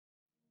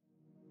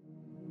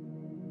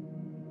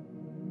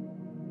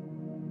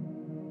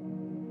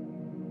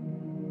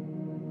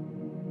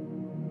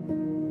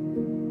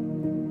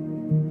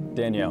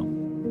Danielle,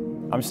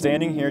 I'm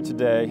standing here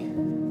today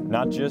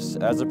not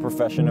just as a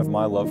profession of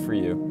my love for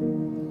you,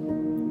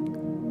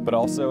 but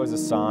also as a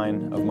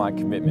sign of my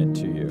commitment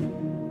to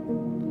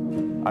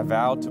you. I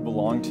vow to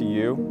belong to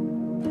you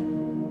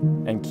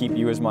and keep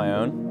you as my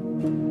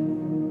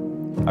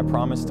own. I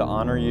promise to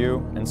honor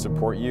you and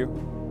support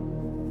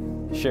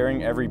you,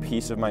 sharing every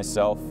piece of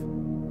myself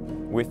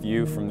with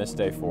you from this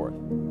day forth.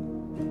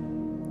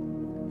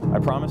 I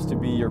promise to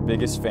be your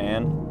biggest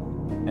fan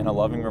and a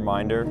loving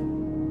reminder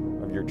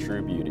of your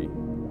true beauty.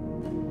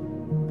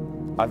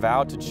 I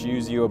vow to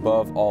choose you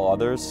above all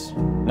others,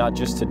 not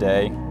just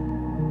today,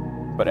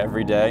 but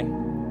every day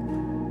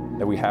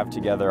that we have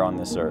together on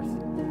this earth.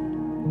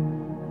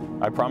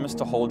 I promise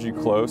to hold you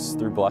close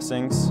through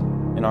blessings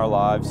in our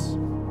lives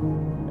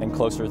and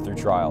closer through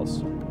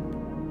trials.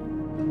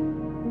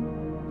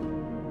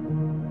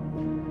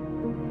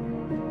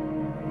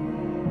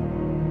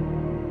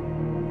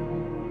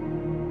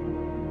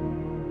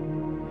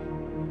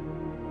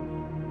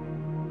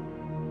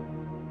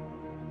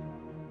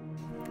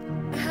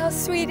 How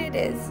sweet it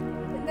is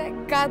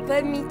that God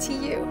led me to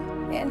you,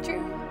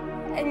 Andrew,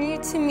 and you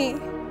to me.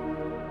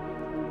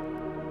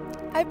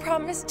 I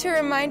promise to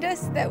remind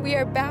us that we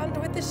are bound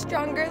with a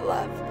stronger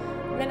love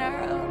than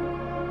our own.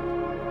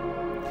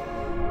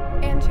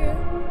 Andrew,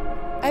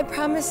 I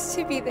promise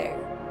to be there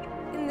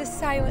in the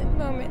silent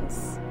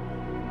moments,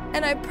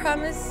 and I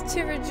promise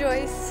to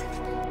rejoice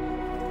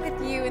with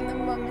you in the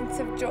moments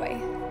of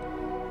joy.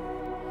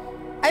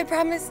 I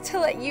promise to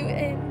let you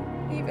in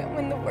even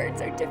when the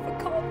words are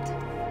difficult.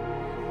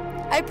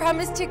 I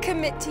promise to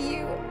commit to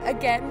you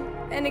again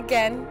and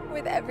again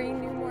with every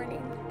new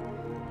morning.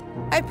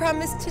 I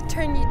promise to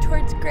turn you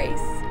towards grace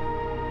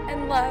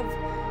and love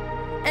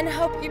and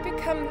help you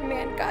become the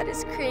man God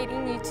is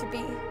creating you to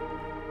be.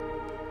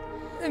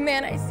 The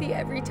man I see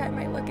every time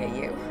I look at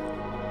you.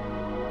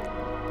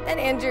 And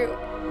Andrew,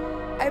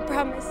 I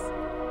promise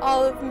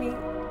all of me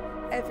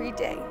every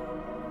day.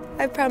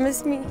 I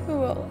promise me who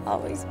will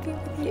always be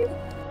with you.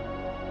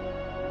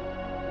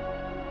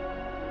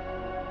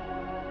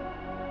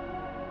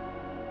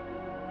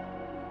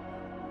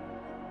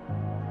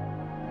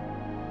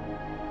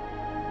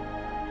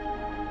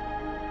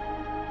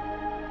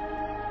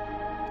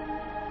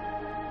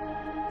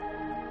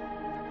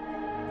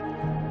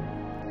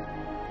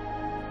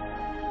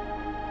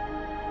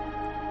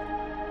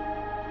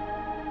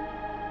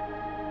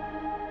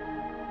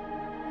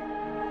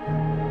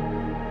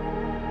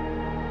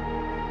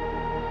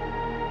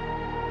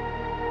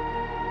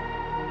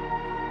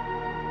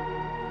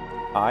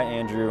 I,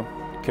 Andrew,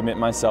 commit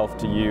myself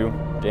to you,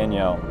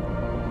 Danielle,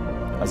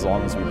 as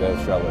long as we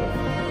both shall live.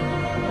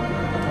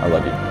 I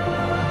love you.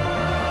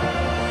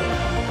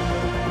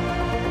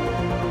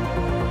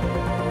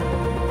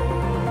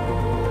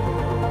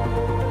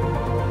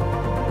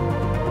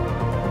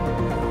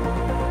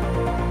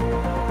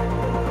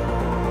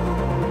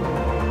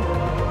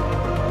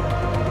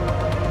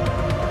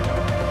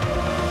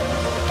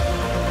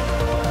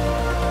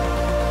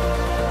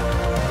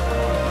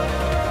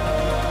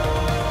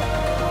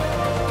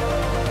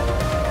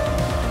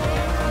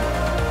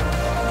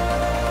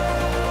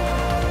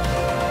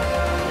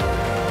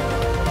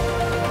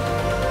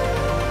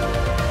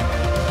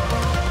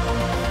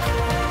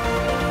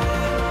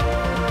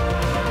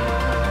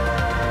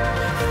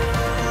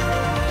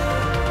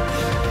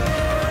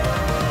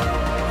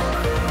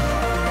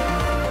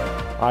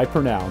 I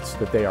pronounce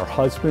that they are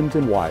husband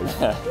and wife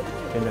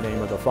in the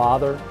name of the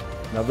Father,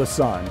 and of the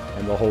Son,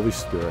 and the Holy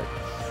Spirit.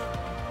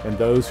 And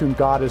those whom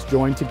God has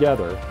joined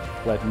together,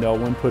 let no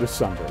one put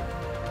asunder.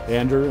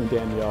 Andrew and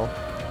Danielle,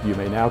 you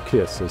may now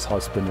kiss as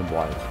husband and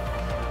wife.